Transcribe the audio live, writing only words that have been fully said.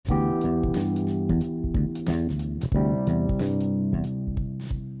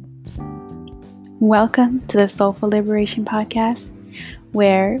Welcome to the Soulful Liberation Podcast,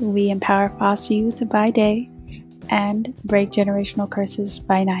 where we empower foster youth by day and break generational curses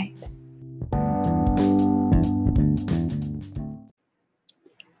by night.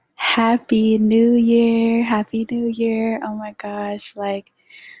 Happy New Year! Happy New Year! Oh my gosh,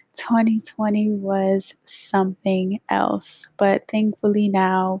 2020 was something else, but thankfully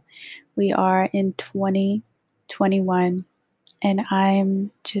now we are in 2021. And I'm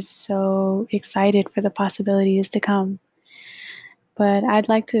just so excited for the possibilities to come. But I'd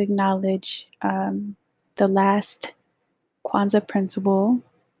like to acknowledge the last Kwanzaa principle,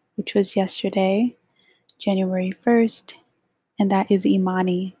 which was yesterday, January 1st, and that is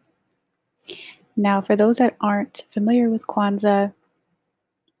Imani. Now, for those that aren't familiar with Kwanzaa,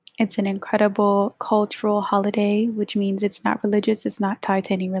 it's an incredible cultural holiday, which means it's not religious, it's not tied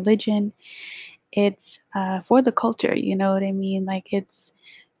to any religion. It's for the culture, you know what I mean? It's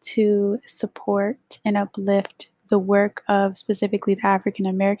to support and uplift the work of specifically the African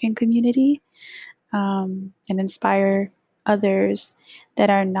American community, and inspire others that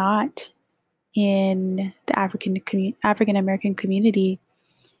are not in the African American community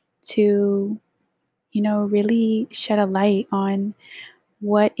to, really shed a light on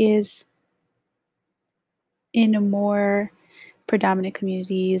what is in more predominant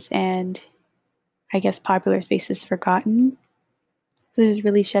communities and, I guess, popular spaces forgotten. So just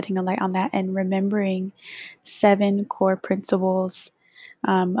really shedding a light on that and remembering 7 core principles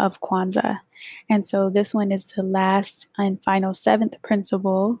of Kwanzaa. And so this one is the last and final 7th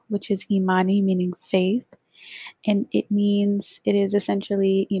principle, which is Imani, meaning faith. And it is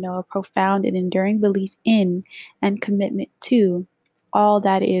essentially, a profound and enduring belief in and commitment to all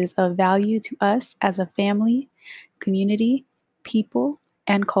that is of value to us as a family, community, people,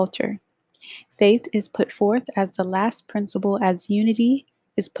 and culture. Faith is put forth as the last principle, as unity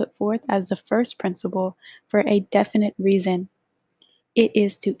is put forth as the first principle for a definite reason. It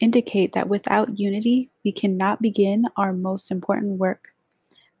is to indicate that without unity, we cannot begin our most important work,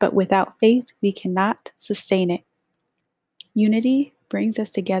 but without faith, we cannot sustain it. Unity brings us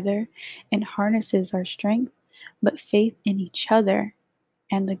together and harnesses our strength, but faith in each other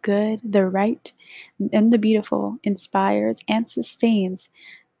and the good, the right, and the beautiful inspires and sustains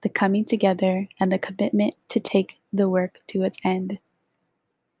the coming together and the commitment to take the work to its end.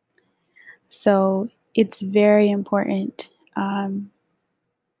 So it's very important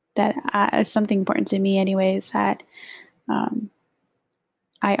that something important to me anyways, that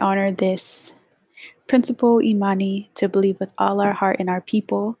I honor this principle, Imani, to believe with all our heart in our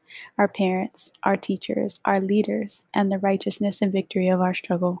people, our parents, our teachers, our leaders, and the righteousness and victory of our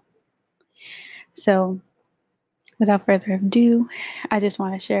struggle. So without further ado, I just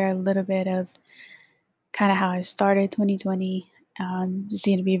want to share a little bit of kind of how I started 2020. Just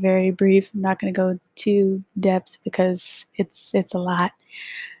going to be very brief. I'm not going to go too depth because it's a lot,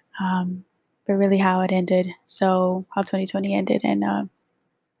 but really how it ended. So how 2020 ended, and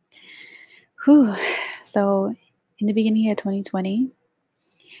so in the beginning of 2020,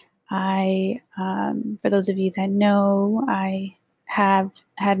 for those of you that know, I have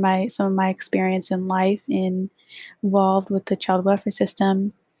had some of my experience in life involved with the child welfare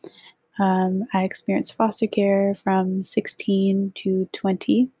system. I experienced foster care from 16 to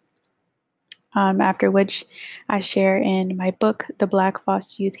 20, after which I share in my book, The Black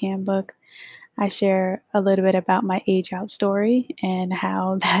Foster Youth Handbook. I share a little bit about my age out story and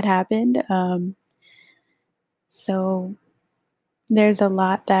how that happened. So there's a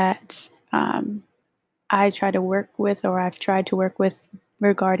lot that I try to work with, or I've tried to work with,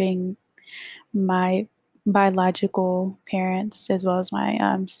 regarding my biological parents as well as my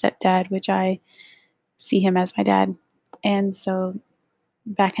stepdad, which I see him as my dad. And so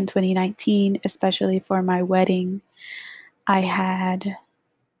back in 2019, especially for my wedding, I had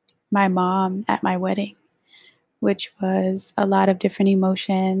my mom at my wedding, which was a lot of different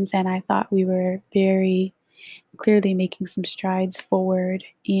emotions. And I thought we were very clearly making some strides forward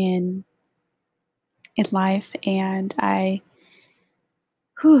in life. And I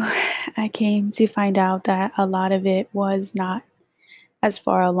came to find out that a lot of it was not as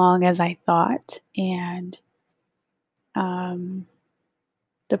far along as I thought. And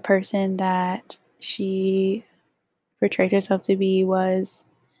the person that she portrayed herself to be was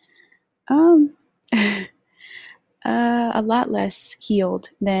a lot less healed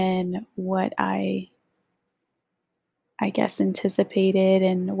than what I guess anticipated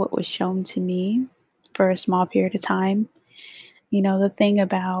and what was shown to me for a small period of time. The thing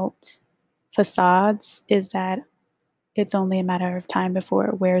about facades is that it's only a matter of time before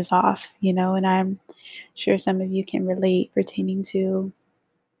it wears off, and I'm sure some of you can relate pertaining to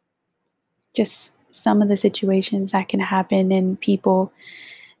just some of the situations that can happen and people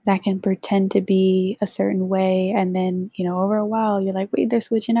that can pretend to be a certain way. And then, over a while, you're like, wait, they're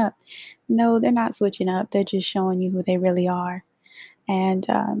switching up. No, they're not switching up. They're just showing you who they really are. And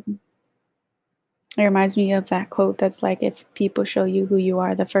it reminds me of that quote that's like, if people show you who you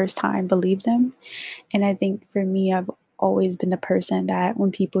are the first time, believe them. And I think for me, I've always been the person that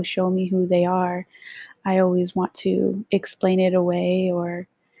when people show me who they are, I always want to explain it away or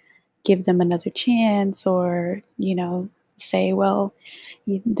give them another chance or, say, well,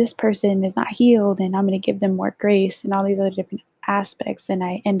 this person is not healed and I'm going to give them more grace and all these other different aspects. And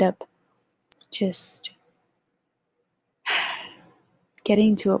I end up just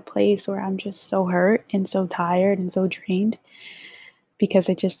getting to a place where I'm just so hurt and so tired and so drained because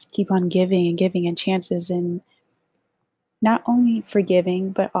I just keep on giving and giving and chances and not only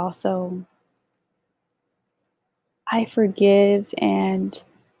forgiving, but also I forgive and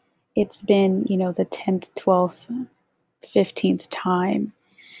it's been, the 10th, 12th, 15th time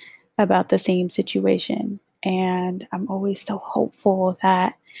about the same situation. And I'm always so hopeful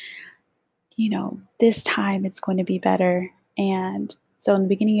that, this time it's going to be better. And so in the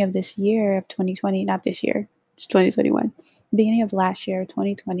beginning of this year of 2020, not this year, it's 2021, beginning of last year,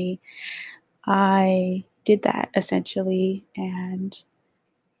 2020, I did that essentially. And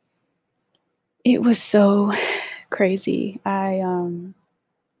it was so crazy. I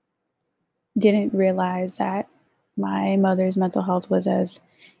didn't realize that my mother's mental health was as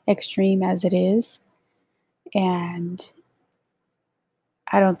extreme as it is. And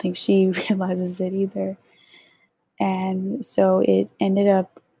I don't think she realizes it either. And so it ended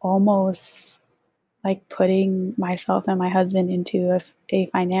up almost like putting myself and my husband into a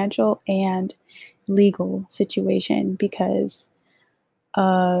financial and legal situation because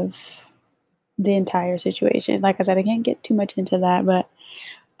of the entire situation. Like I said, I can't get too much into that, but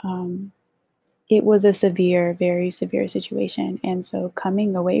um, it was a severe, very severe situation. And so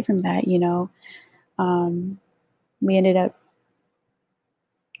coming away from that, um, we ended up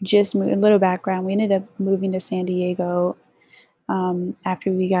a little background. We ended up moving to San Diego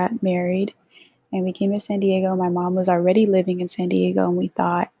after we got married, and we came to San Diego. My mom was already living in San Diego, and we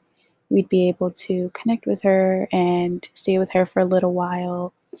thought we'd be able to connect with her and stay with her for a little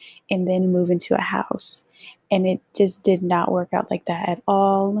while, and then move into a house. And it just did not work out like that at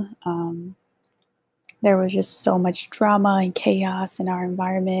all. There was just so much drama and chaos in our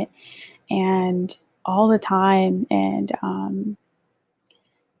environment, and all the time. And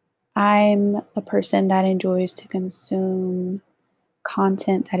I'm a person that enjoys to consume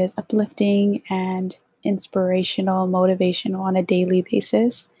content that is uplifting and inspirational, motivational on a daily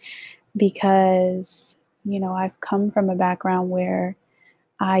basis because, I've come from a background where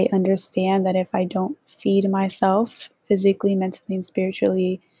I understand that if I don't feed myself physically, mentally, and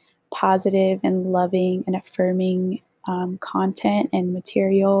spiritually positive and loving and affirming content and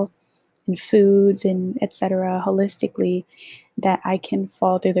material and foods and etc. holistically, that I can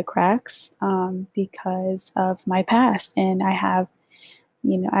fall through the cracks because of my past. And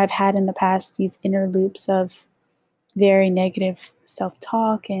I've had in the past these inner loops of very negative self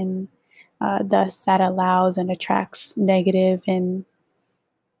talk, and thus that allows and attracts negative and,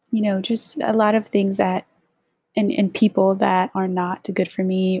 just a lot of things that, and people that are not good for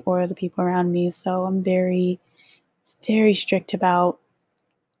me or the people around me. So I'm very, very strict about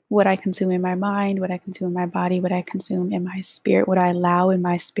what I consume in my mind, what I consume in my body, what I consume in my spirit, what I allow in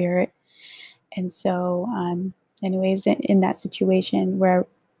my spirit. And so, anyways, in that situation where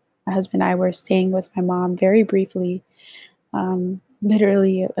my husband and I were staying with my mom very briefly,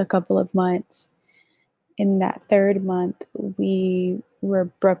 literally a couple of months. In that third month, we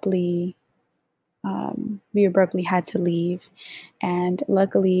abruptly had to leave, and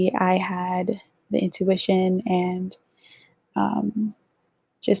luckily, I had the intuition and um,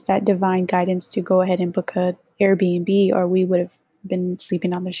 just that divine guidance to go ahead and book a Airbnb, or we would have been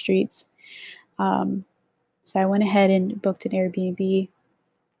sleeping on the streets. Um, so I went ahead and booked an Airbnb,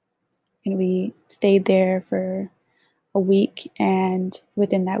 and we stayed there for a week. And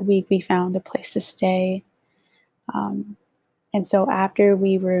within that week, we found a place to stay. Um, and so after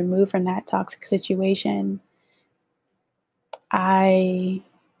we were removed from that toxic situation, I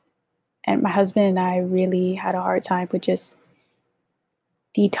and my husband and I really had a hard time with just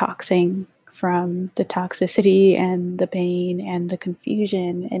detoxing from the toxicity and the pain and the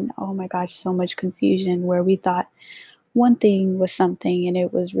confusion. And oh my gosh, so much confusion where we thought one thing was something and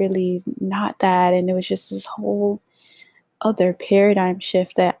it was really not that. And it was just this whole other paradigm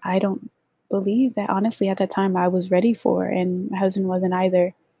shift that I don't believe that honestly at that time I was ready for, and my husband wasn't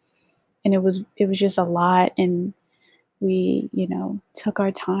either. And it was just a lot, and we took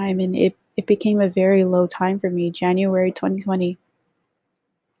our time, and it became a very low time for me, January 2020.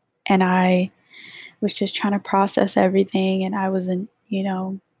 And I was just trying to process everything. And I was a,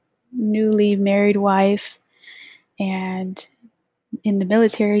 newly married wife and in the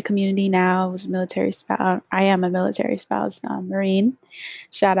military community now. I was a military spouse. I am a military spouse, Marine.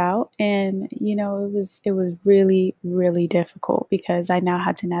 Shout out. And it was really really difficult because I now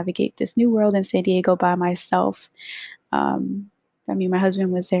had to navigate this new world in San Diego by myself. Um, I mean, my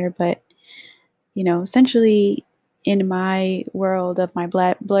husband was there, but essentially in my world of my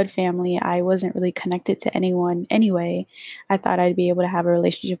blood family, I wasn't really connected to anyone anyway. I thought I'd be able to have a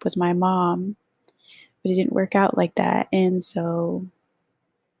relationship with my mom, but it didn't work out like that. And so,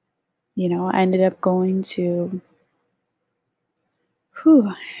 I ended up going to,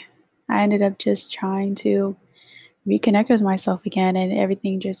 whew, I ended up just trying to reconnect with myself again, and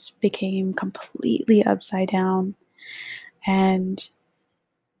everything just became completely upside down. And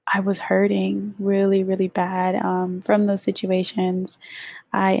I was hurting really, really bad from those situations.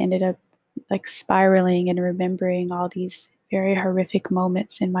 I ended up like spiraling and remembering all these very horrific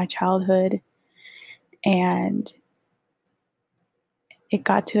moments in my childhood. And it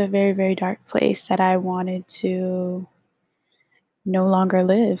got to a very, very dark place that I wanted to no longer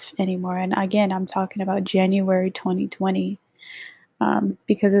live anymore. And again, I'm talking about January 2020,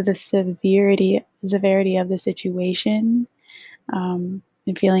 because of the severity of the situation,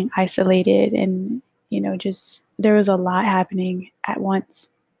 and feeling isolated, and just there was a lot happening at once.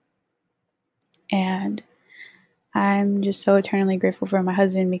 And I'm just so eternally grateful for my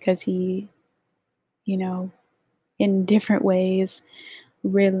husband because he, you know, in different ways,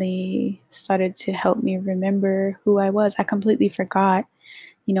 really started to help me remember who I was. I completely forgot,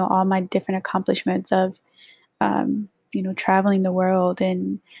 all my different accomplishments of, traveling the world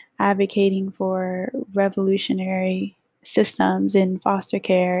and advocating for revolutionary systems in foster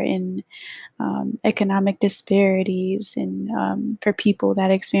care, in economic disparities, and for people that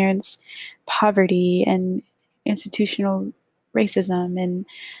experience poverty and institutional racism and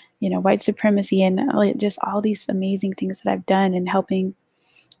white supremacy, and just all these amazing things that I've done in helping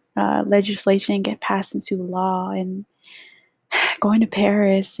legislation get passed into law, and going to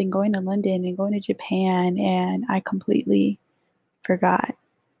Paris and going to London and going to Japan, and I completely forgot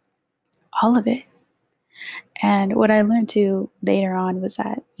all of it. And what I learned too later on was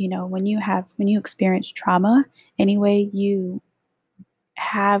that, when you experience trauma anyway, you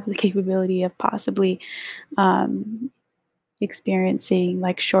have the capability of possibly um, experiencing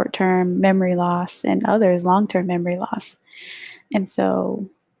like short term memory loss and others long term memory loss. And so,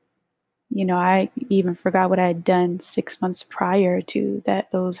 I even forgot what I had done 6 months prior to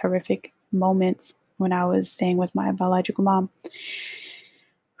those horrific moments when I was staying with my biological mom.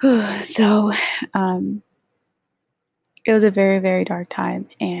 So, um, it was a very, very dark time,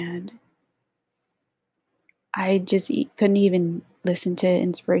 and I just couldn't even listen to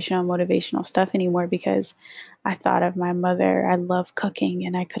inspirational, motivational stuff anymore because I thought of my mother. I love cooking,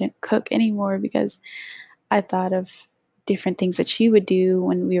 and I couldn't cook anymore because I thought of different things that she would do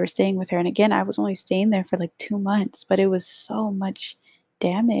when we were staying with her. And again, I was only staying there for like 2 months, but it was so much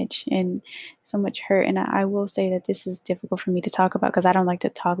damage and so much hurt. And I will say that this is difficult for me to talk about because I don't like to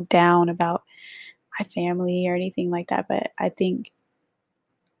talk down about my family or anything like that. But I think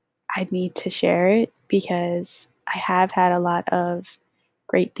I need to share it because I have had a lot of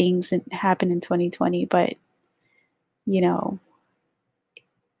great things that happen in 2020, but you know,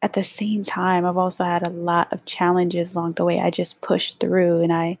 at the same time, I've also had a lot of challenges along the way. I just pushed through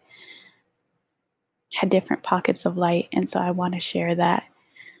and I had different pockets of light. And so I want to share that.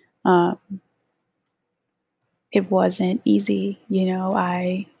 Um, it wasn't easy.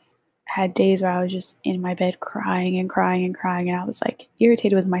 I had days where I was just in my bed crying and crying and crying. And I was like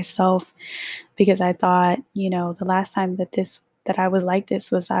irritated with myself because I thought, the last time that I was like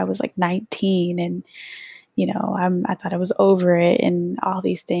this was I was like 19, and I thought I was over it, and all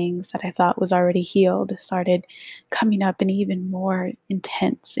these things that I thought was already healed started coming up and even more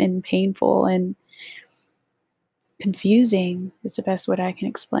intense and painful and confusing is the best word I can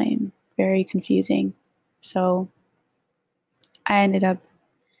explain. Very confusing. So I ended up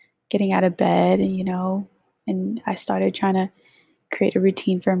getting out of bed, and and I started trying to create a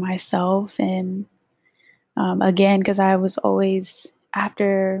routine for myself. And again, because I was always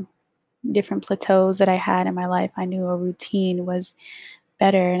after different plateaus that I had in my life, I knew a routine was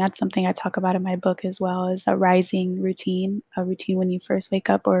better. And that's something I talk about in my book as well, as a rising routine, a routine when you first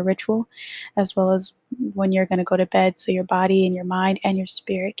wake up, or a ritual, as well as when you're going to go to bed. So your body and your mind and your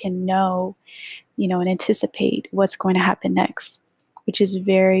spirit can know, and anticipate what's going to happen next, which is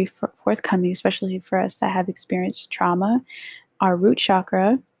very forthcoming, especially for us that have experienced trauma. Our root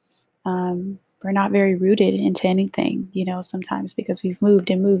chakra we're not very rooted into anything, sometimes because we've moved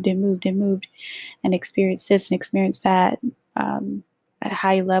and moved and moved and moved and experienced this and experienced that um, at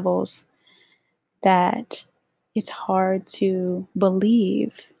high levels, that it's hard to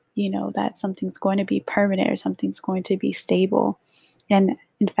believe, that something's going to be permanent or something's going to be stable. And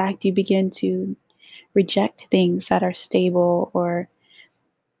in fact, you begin to reject things that are stable or,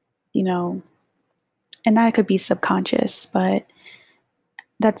 you know, and that could be subconscious, but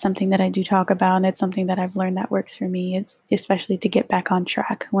that's something that I do talk about, and it's something that I've learned that works for me. It's especially to get back on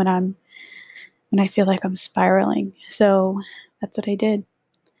track when I feel like I'm spiraling. So that's what I did.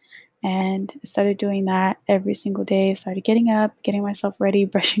 And I started doing that every single day. I started getting up, getting myself ready,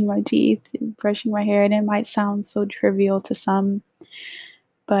 brushing my teeth, brushing my hair. And it might sound so trivial to some,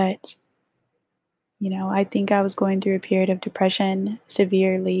 but I think I was going through a period of depression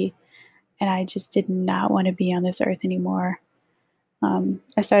severely, and I just did not want to be on this earth anymore.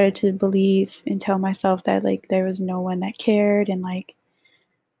 I started to believe and tell myself that like there was no one that cared, and like,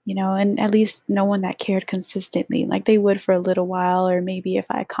 and at least no one that cared consistently. Like they would for a little while, or maybe if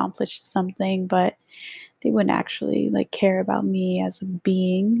I accomplished something, but they wouldn't actually like care about me as a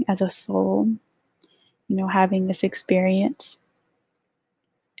being, as a soul, having this experience.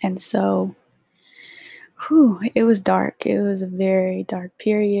 And so, it was dark. It was a very dark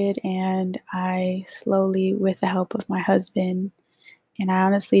period. And I slowly, with the help of my husband, and I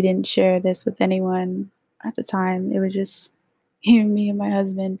honestly didn't share this with anyone at the time, it was just me and my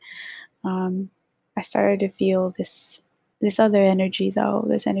husband. Um, I started to feel this other energy, though,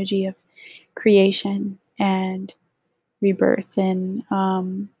 this energy of creation and rebirth, and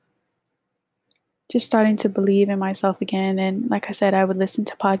just starting to believe in myself again. And like I said, I would listen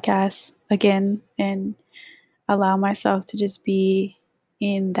to podcasts again and allow myself to just be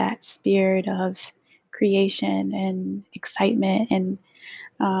in that spirit of creation and excitement and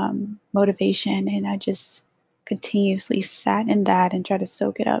motivation. And I just continuously sat in that and tried to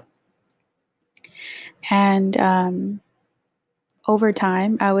soak it up. And over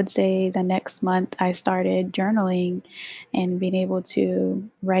time, I would say the next month, I started journaling and being able to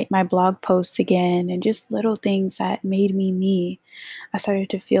write my blog posts again, and just little things that made me me. I started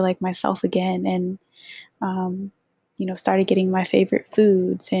to feel like myself again, and um, started getting my favorite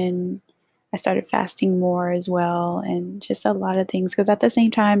foods, and I started fasting more as well, and just a lot of things. Because at the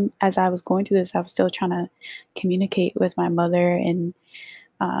same time as I was going through this, I was still trying to communicate with my mother and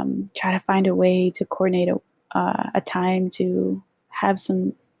try to find a way to coordinate a time to have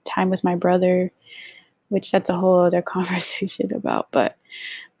some time with my brother, which that's a whole other conversation about. But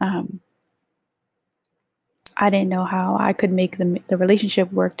um, I didn't know how I could make the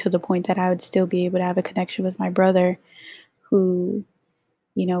relationship work to the point that I would still be able to have a connection with my brother, who,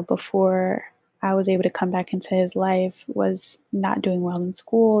 before I was able to come back into his life, was not doing well in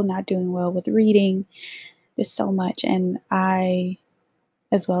school, not doing well with reading, just so much. And I,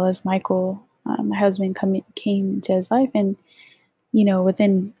 as well as Michael, my husband, came into his life, and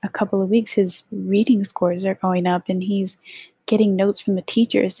within a couple of weeks, his reading scores are going up, and he's getting notes from the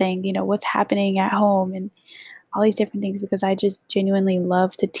teachers saying, what's happening at home, and all these different things, because I just genuinely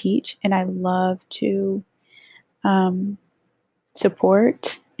love to teach, and I love to um,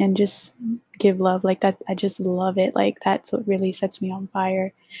 support and just give love like that. I just love it. Like that's what really sets me on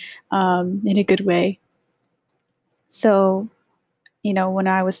fire in a good way. So, when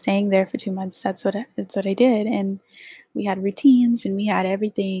I was staying there for 2 months, that's what I did. And we had routines and we had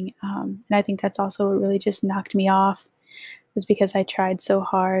everything. And I think that's also what really just knocked me off, was because I tried so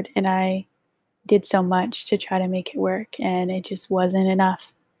hard and I did so much to try to make it work, and it just wasn't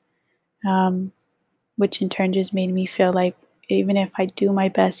enough. Um, which in turn just made me feel like even if I do my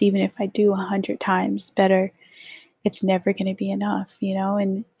best, even if I do 100 times better, it's never going to be enough,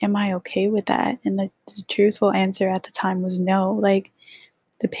 And am I okay with that? And the truthful answer at the time was no. Like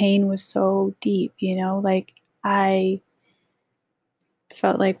the pain was so deep, Like I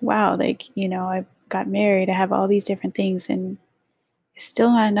felt like, wow, like, I got married, I have all these different things, and it's still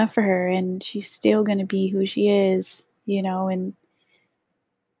not enough for her, and she's still going to be who she is, and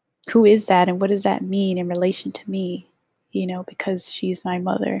who is that, and what does that mean in relation to me, because she's my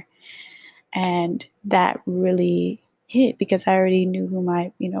mother. And that really hit, because I already knew who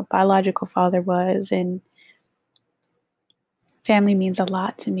my, biological father was, and family means a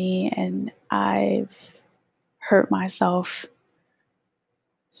lot to me, and I've hurt myself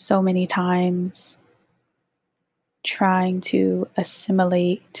so many times trying to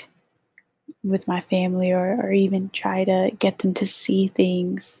assimilate with my family, or even try to get them to see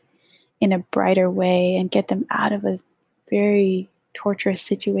things in a brighter way and get them out of a very torturous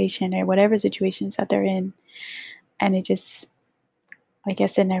situation, or whatever situations that they're in. And it just I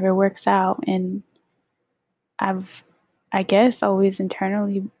guess it never works out. And I've, I guess, always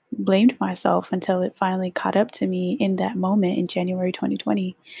internally blamed myself until it finally caught up to me in that moment in January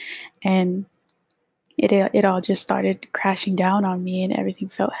 2020. And it all just started crashing down on me, and everything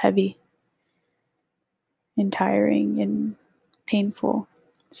felt heavy and tiring and painful.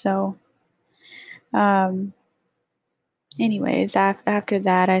 So, um, anyways, after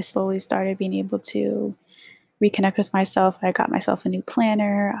that, I slowly started being able to reconnect with myself. I got myself a new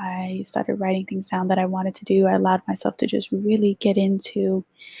planner. I started writing things down that I wanted to do. I allowed myself to just really get into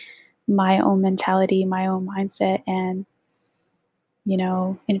my own mentality, my own mindset. And,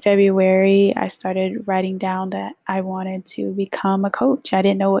 in February, I started writing down that I wanted to become a coach. I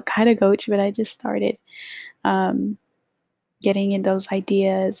didn't know what kind of coach, but I just started um, getting in those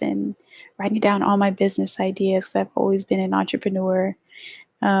ideas and writing down all my business ideas. 'Cause I've always been an entrepreneur,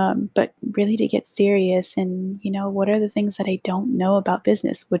 but really to get serious and, what are the things that I don't know about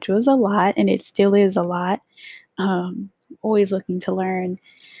business, which was a lot, and it still is a lot. Um, Always looking to learn.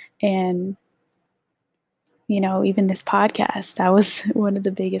 And, even this podcast, that was one of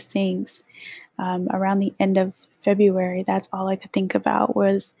the biggest things. Around the end of February, that's all I could think about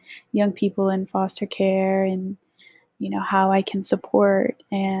was young people in foster care and, how I can support.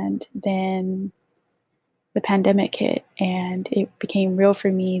 And then the pandemic hit, and it became real for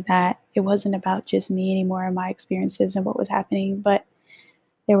me that it wasn't about just me anymore and my experiences and what was happening, but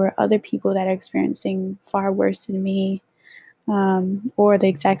there were other people that are experiencing far worse than me, or the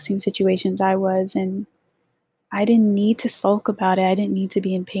exact same situations I was. And I didn't need to sulk about it. I didn't need to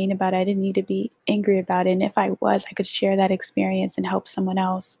be in pain about it. I didn't need to be angry about it. And if I was, I could share that experience and help someone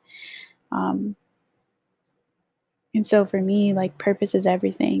else. Um, and so for me, like, purpose is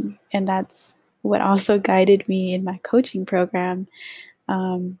everything. And that's what also guided me in my coaching program.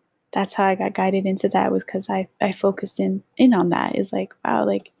 um, that's how I got guided into that, was because I focused in on that. Is like, wow,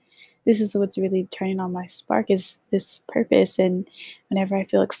 like, this is what's really turning on my spark, is this purpose. And whenever I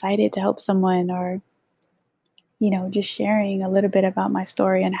feel excited to help someone, or, just sharing a little bit about my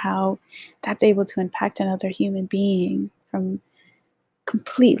story and how that's able to impact another human being from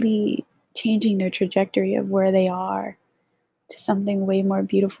completely changing their trajectory of where they are to something way more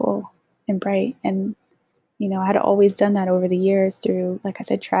beautiful and bright. And I had always done that over the years through, like I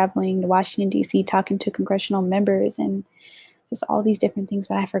said, traveling to Washington, D.C., talking to congressional members and just all these different things,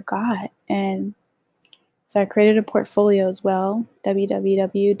 but I forgot. And so I created a portfolio as well,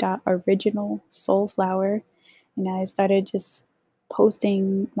 www.originalsoulflower. And I started just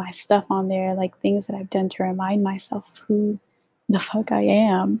posting my stuff on there, like things that I've done to remind myself of who the fuck I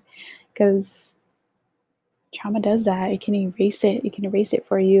am. Because trauma does that. It can erase it. It can erase it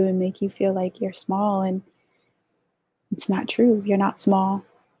for you and make you feel like you're small. And it's not true. You're not small.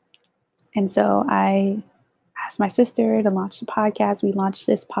 And so I asked my sister to launch the podcast. We launched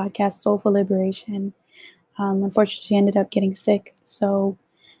this podcast, Soulful Liberation. Unfortunately, she ended up getting sick. So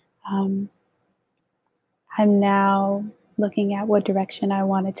um, I'm now looking at what direction I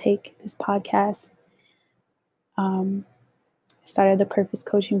want to take this podcast. I started the Purpose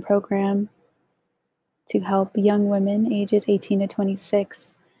Coaching Program to help young women ages 18 to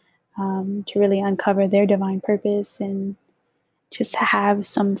 26 to really uncover their divine purpose and just to have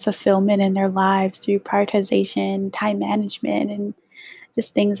some fulfillment in their lives through prioritization, time management, and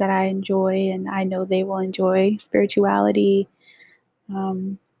just things that I enjoy and I know they will enjoy. Spirituality,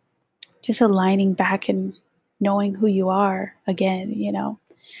 um, just aligning back and knowing who you are again.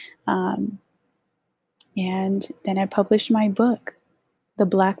 Um, and then I published my book, The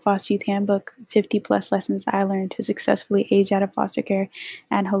Black Foster Youth Handbook, 50 plus lessons I learned to successfully age out of foster care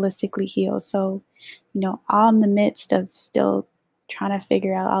and holistically heal. So, all in the midst of still trying to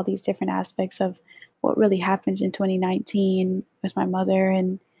figure out all these different aspects of what really happened in 2019 with my mother,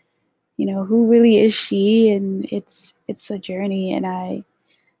 and, who really is she? And it's a journey. And I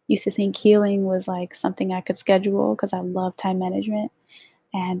used to think healing was like something I could schedule because I love time management,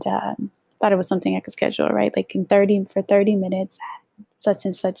 and thought it was something I could schedule, right? Like in 30 minutes, such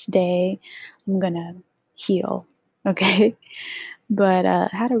and such day, I'm gonna heal. Okay. But I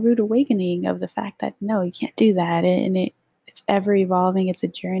had a rude awakening of the fact that no, you can't do that. And it's ever evolving. It's a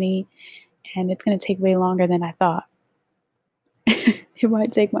journey, and it's going to take way longer than I thought. It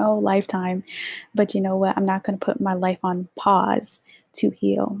might take my whole lifetime, but you know what? I'm not going to put my life on pause to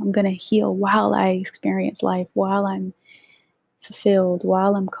heal. I'm going to heal while I experience life, while I'm fulfilled,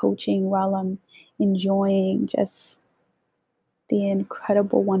 while I'm coaching, while I'm enjoying just the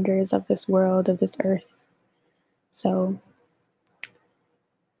incredible wonders of this world, of this earth. So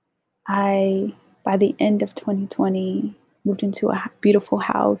by the end of 2020, moved into a beautiful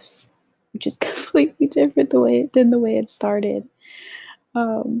house, which is completely different than the way it started.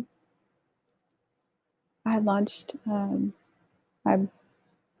 Um, I launched my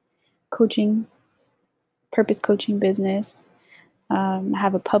coaching, purpose coaching business. I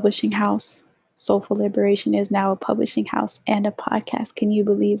have a publishing house. Soulful Liberation is now a publishing house and a podcast. Can you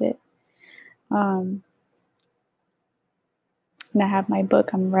believe it? Um, and I have my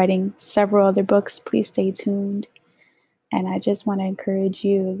book. I'm writing several other books. Please stay tuned. And I just want to encourage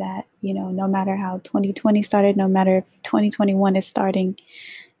you that, no matter how 2020 started, no matter if 2021 is starting,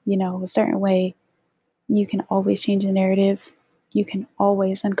 a certain way, you can always change the narrative. You can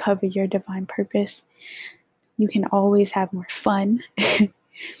always uncover your divine purpose. You can always have more fun.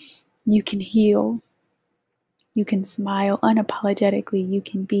 You can heal. You can smile unapologetically. You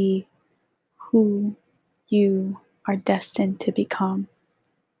can be who you are destined to become.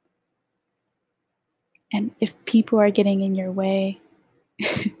 And if people are getting in your way,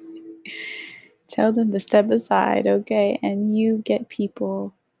 tell them to step aside, okay? And you get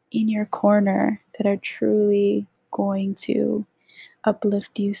people in your corner that are truly going to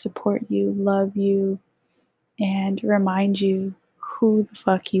uplift you, support you, love you, and remind you who the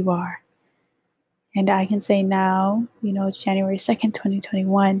fuck you are. And I can say now, it's January 2nd,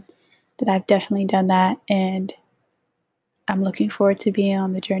 2021, that I've definitely done that. And I'm looking forward to being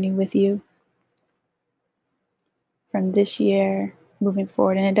on the journey with you from this year moving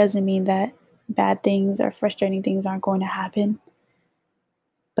forward. And it doesn't mean that bad things or frustrating things aren't going to happen,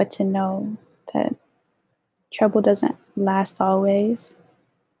 but to know that trouble doesn't last always.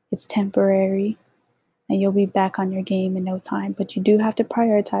 It's temporary, and you'll be back on your game in no time. But you do have to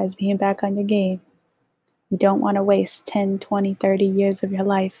prioritize being back on your game. You don't want to waste 10, 20, 30 years of your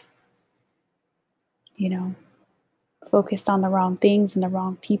life, focused on the wrong things and the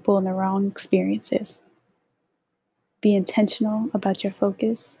wrong people and the wrong experiences. Be intentional about your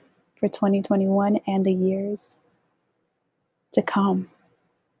focus for 2021 and the years to come.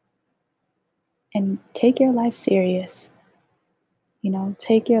 And take your life serious.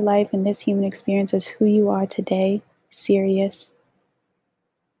 Take your life and this human experience as who you are today serious.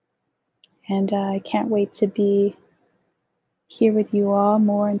 And I can't wait to be here with you all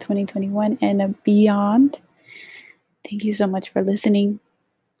more in 2021 and beyond. Thank you so much for listening.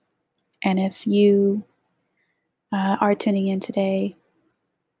 And if you are tuning in today,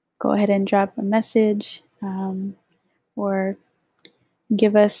 go ahead and drop a message or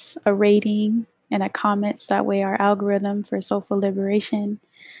give us a rating and a comment so that way our algorithm for Soulful Liberation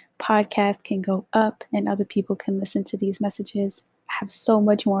podcast can go up and other people can listen to these messages. I have so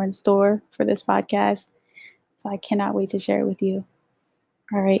much more in store for this podcast, so I cannot wait to share it with you.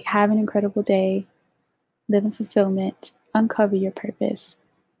 All right, have an incredible day. Live in fulfillment, uncover your purpose,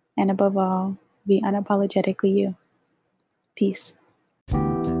 and above all, be unapologetically you. Peace.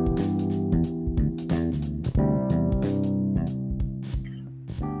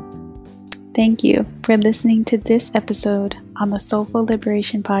 Thank you for listening to this episode on the Soulful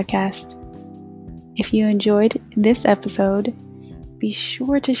Liberation Podcast. If you enjoyed this episode, be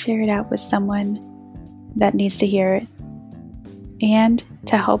sure to share it out with someone that needs to hear it. And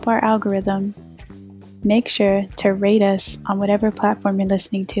to help our algorithm, make sure to rate us on whatever platform you're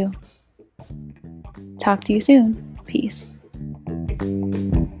listening to. Talk to you soon. Peace.